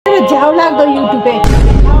झ्याउ लाग्दो युट्युबे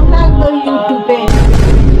झ्याउ लाग्दो युट्युबे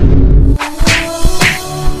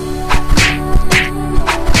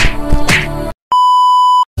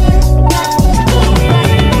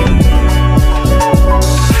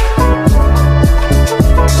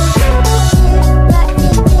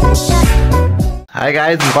Hi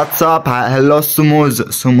guys, what's up? Hello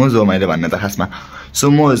सुमोज हो मैले भन्ने त खासमा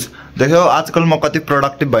सुमोज देख्यो आजकल म कति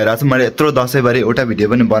प्रोडक्टिभ भइरहेको छु। मैले यत्रो दसैँभरि एउटा भिडियो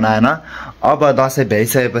पनि बनाएन। अब दसैँ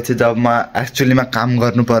भइसकेपछि जब म एक्चुअलीमा काम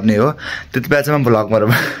गर्नुपर्ने हो त्यति बेला चाहिँ म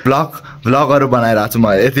भ्लगहरू बनाइरहेको छु म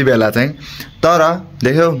यति बेला चाहिँ। तर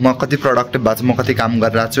देख्यो म कति प्रोडक्टिभ भएको छु, म कति काम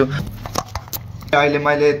गरिरहेको छु। अहिले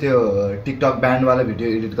मैले त्यो टिकटक ब्यान्डवाला भिडियो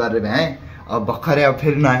एडिट गरेर भ्याएँ। अब भर्खरै अब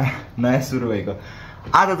फेरि नयाँ सुरु भएको।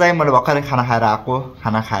 आज चाहिँ मैले भर्खरै खाना खाएर आएको,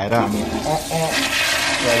 खाना खाएर अनि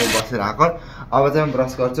बसेर आएको। अब चाहिँ म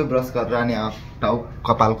ब्रस गर्छु, ब्रस गरेर अनि टाउ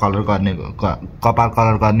कपाल कलर गर्ने हो।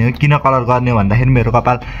 किन कलर गर्ने भन्दाखेरि मेरो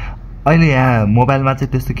कपाल अहिले यहाँ मोबाइलमा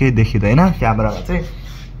चाहिँ त्यस्तो केही देखिँदैन क्यामेरामा चाहिँ,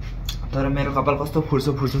 तर मेरो कपाल कस्तो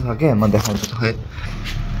फुर्सो छ क्या। म देखाउँछु खै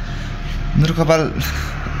मेरो कपाल।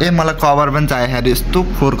 मलाई कभर पनि चाहियो, यस्तो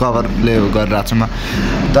फोर कभरले गरिरहेको छु म।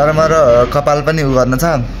 तर मेरो कपाल पनि गर्न छ,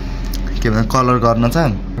 के भन्छ कलर गर्न छ।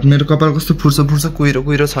 मेरो कपाल कस्तो फुर्सो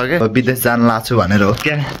कुहिरो छ क्या। विदेश जान लाग्छु भनेर हो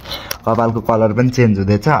क्या, कपालको कलर पनि चेन्ज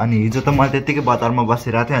हुँदैछ। अनि हिजो त म त्यत्तिकै बजारमा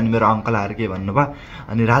बसिरहेको थिएँ अनि मेरो अङ्कल आएर के भन्नुभयो,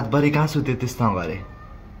 अनि रातभरि कहाँ सुत्यो त्यस्तो नगरे।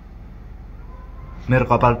 मेरो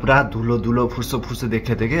कपाल पुरा धुलो फुर्सो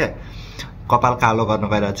देखेको थियो कि। कपाल कालो गर्न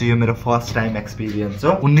गइरहेको छु। यो मेरो फर्स्ट टाइम एक्सपिरियन्स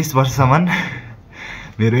हो। 19 वर्षसम्म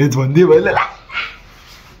मेरो एज भन्दै भयो।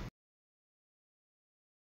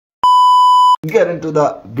 Get into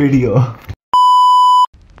the video.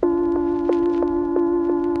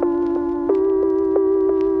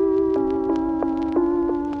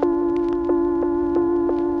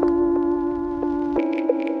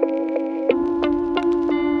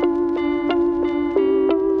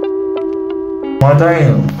 म चाहिँ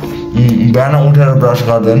बिहान उठेर ब्रस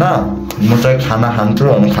गर्दैन, म चाहिँ खाना खान्छु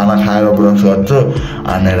अनि खाना खाएर ब्रस गर्छु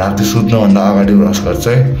अनि राति सुत्नुभन्दा अगाडि ब्रस गर्छु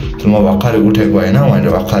है। म भर्खरै उठेको होइन, मैले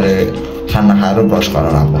भर्खरै खाना खाएर ब्रस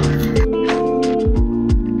गरेर आएको।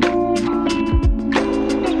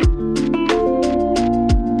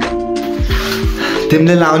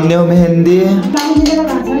 तिमीले लाउने हो मेहन्दी?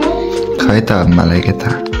 खै त मलाई के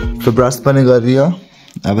थाहा। त्यो ब्रस पनि गरियो,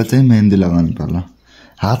 अब चाहिँ मेहन्दी लगाउनु पर्ला।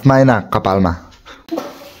 हातमा होइन कपालमा।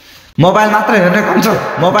 मोबाइल मात्र हेर्ने काम छ,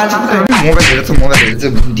 मोबाइल हेर्छ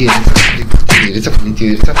घुन्टी हेरेछ।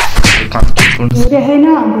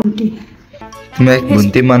 तिमीलाई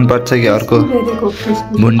घुन्टी मनपर्छ कि अर्को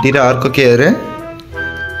भुन्टी र अर्को के अरे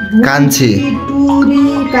कान्छी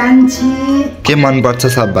के मनपर्छ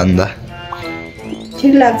सबभन्दा?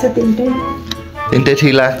 ठिक लाग्छ तिनटै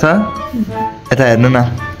ठिक लाग्छ। यता हेर्नु न,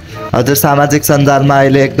 हजुर सामाजिक सञ्जालमा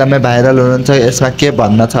अहिले एकदमै भाइरल हुनुहुन्छ, यसमा के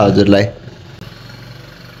भन्न छ हजुरलाई?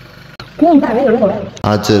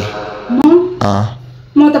 हजुर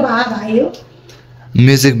म त भाइ हो।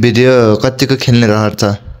 म्युजिक भिडियो कतिको खेल्ने रहर छ?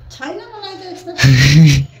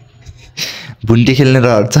 भुन्टी खेल्ने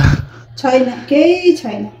रहर छ? छैन, केही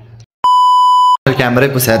छैन। क्यामेरै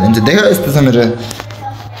पुसाएर दिन्छ। देख्यो यस्तो छ मेरो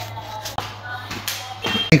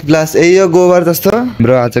एक ग्लास। यही हो गोबर जस्तो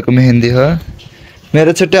हाम्रो आजको मेहन्दी हो।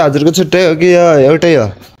 मेरो छुट्टै हजुरको छुट्टै हो कि एउटै हो?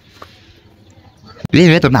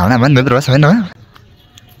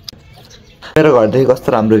 मेरो घरदेखि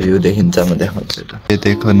कस्तो राम्रो भ्यू देखिन्छ म देखाउँछु। यो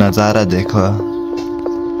देखो नजारा देखो।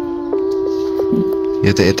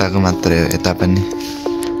 यो त यताको मात्रै हो, यता पनि।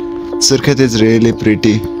 Surkhet is really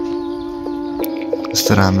pretty.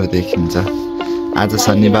 कस्तो राम्रो देखिन्छ। आज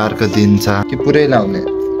शनिबारको दिन छ कि पुरै लाउने?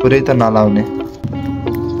 पुरै त नलाउने।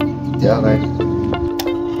 यहाँ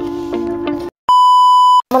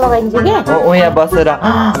बसेर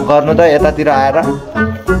गर्नु त, यतातिर आएर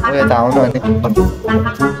यता आउनु अनि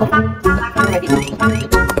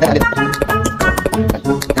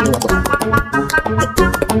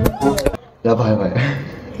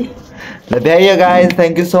There you guys,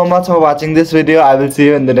 thank you so much for watching this video. I will see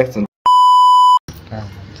you in the next one.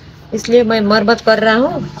 इसलिए मैं मरम्मत कर रहा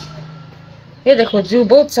हूँ। ये देखो जू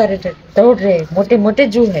बहुत सारे दौड़ रहे, मोटे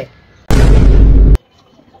जू है।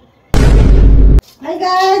 Hi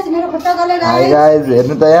guys, मेरो खुट्टा गले गाइस। Hi guys,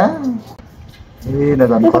 हेर्नु त यहाँ। ए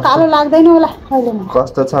नजान कस्तो कालो लाग्दैन होला अहिले म।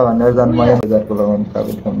 कस्तो छ भनेर जान मैले बजारको लगाउनु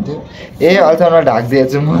पाएको हुन्थ्यो। ए अल्छामा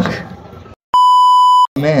ढाक्दिएछु म।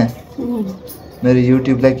 मेरो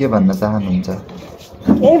युट्युबलाई के भन्न चाहनुहुन्छ?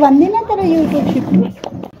 ए भन्दिन तर युट्युब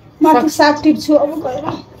म त साग टिप्छु अब गएर।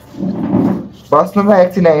 बस्नु न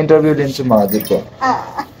एकछिन, इन्टरभ्यु लिन्छु म हजुरको।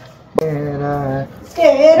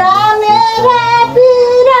 तेरा मेरा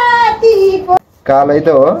पिराती कालै त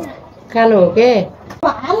हो। कालो हो के?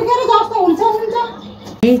 हाल गरेर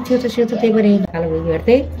ए त्यो त त्यही भएर कालो भिडियो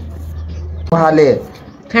हेर्दै उहाँले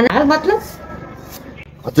खाना मतलब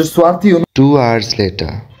हजुर स्वार्थी हुनु 2 hours later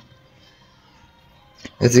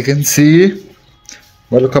as you can see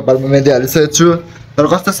मैले कपालमा मेहन्दी हालिसकेको छु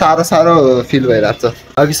तर कस्तो साह्रो साह्रो फिल भइरहेको छ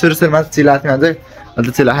अघि सुरुमा चिलाएको थियो अझै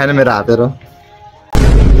अन्त चिलाएन मेरो हातहरू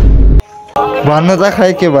भन्न त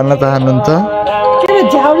खै के भन्न चाहनुहुन्छ तेरो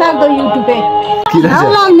झ्याउ लाग्दो युट्युबे किन झ्याउ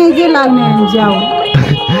लाग्ने के लाग्ने झ्याउ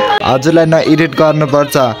हजुरलाई न एडिट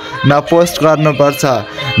गर्नुपर्छ न पोस्ट गर्नुपर्छ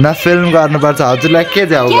न फिल्म गर्नुपर्छ हजुरलाई के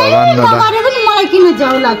झ्याउ भयो भन्नु त गरे पनि मलाई किन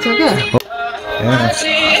झ्याउ लाग्छ के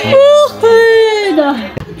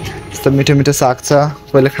यस्तो मिठो मिठो साग छ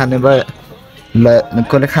कसले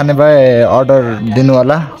खाने भए अर्डर दिनु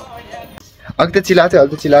होला अघि त चिलाएको थियो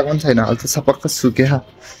अहिले त चिलाएको पनि छैन अहिले त सपक्क सुके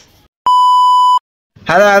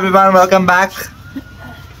हेलो एभ्रीवन वेलकम ब्याक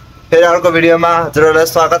फेरि अर्को भिडियोमा हजुरहरूलाई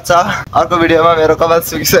स्वागत छ अर्को भिडियोमा मेरो कपाल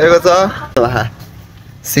सुकिसकेको छ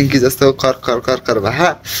सिङ्की जस्तो कर कर भए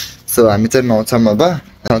सो हामी चाहिँ नुहाउँछौँ अब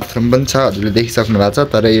बाथरुम पनि छ हजुरले देखिसक्नु भएको छ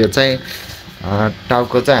तर यो चाहिँ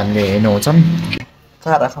टाउको चाहिँ हामीले नुहाउँछौँ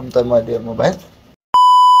कहाँ राखौँ त मैले मोबाइल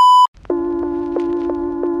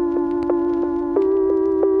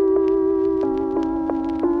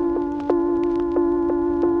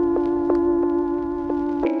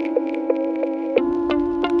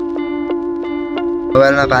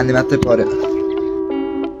मोबाइलमा पानी मात्रै पर्यो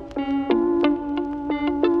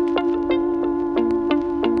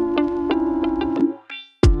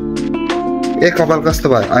ए कपाल कस्तो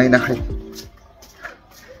भयो ऐना खै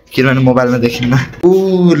किनभने मोबाइलमा देखिन्न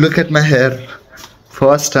look at my hair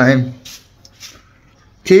first time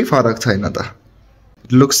केही फरक छैन त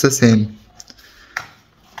लुक्स द सेम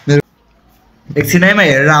मेरो एकछिनैमा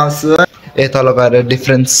हेरेर आउँछु ए तल गएर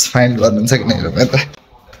डिफरेन्स फाइन्ड गर्नुहुन्छ कि हेरौँ त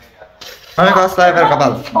हमें कस्तो आयो मेरो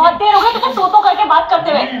कपाल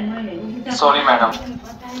सॉरी मैडम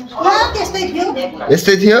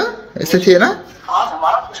यस्तै थिएन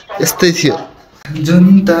यस्तै थियो जुन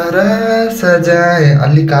तारा सजाए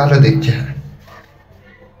अलि कालो देखियो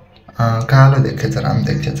कालो देखेछ राम्रो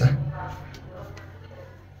देखेछ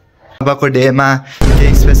अबको डेमा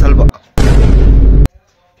केही स्पेसल भयो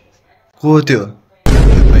को त्यो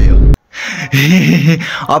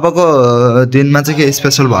अबको दिनमा चाहिँ के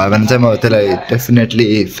स्पेसल भयो भने चाहिँ म त्यसलाई डेफिनेटली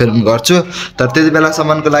फिल्म गर्छु तर त्यति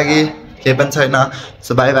बेलासम्मको लागि केही पनि छैन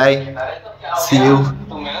so by by C you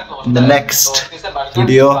in the next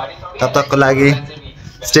video तब तकको लागि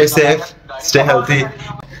stay safe stay healthy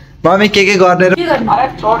mummy के गर्ने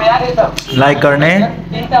लाइक गर्ने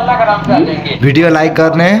भिडियो लाइक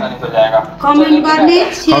गर्ने कमेन्ट गर्ने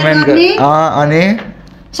कमेन्ट अनि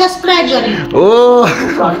सब्स्क्राइब गर्ने ओ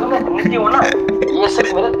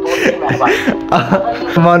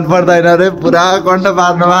मन पर्दैन रे पुरा कन्ट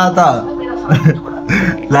पार्नु भयो त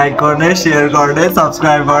लाइक गर्ने सेयर गर्ने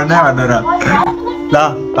सब्स्क्राइब गर्ने भनेर ल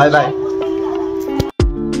बाई बाई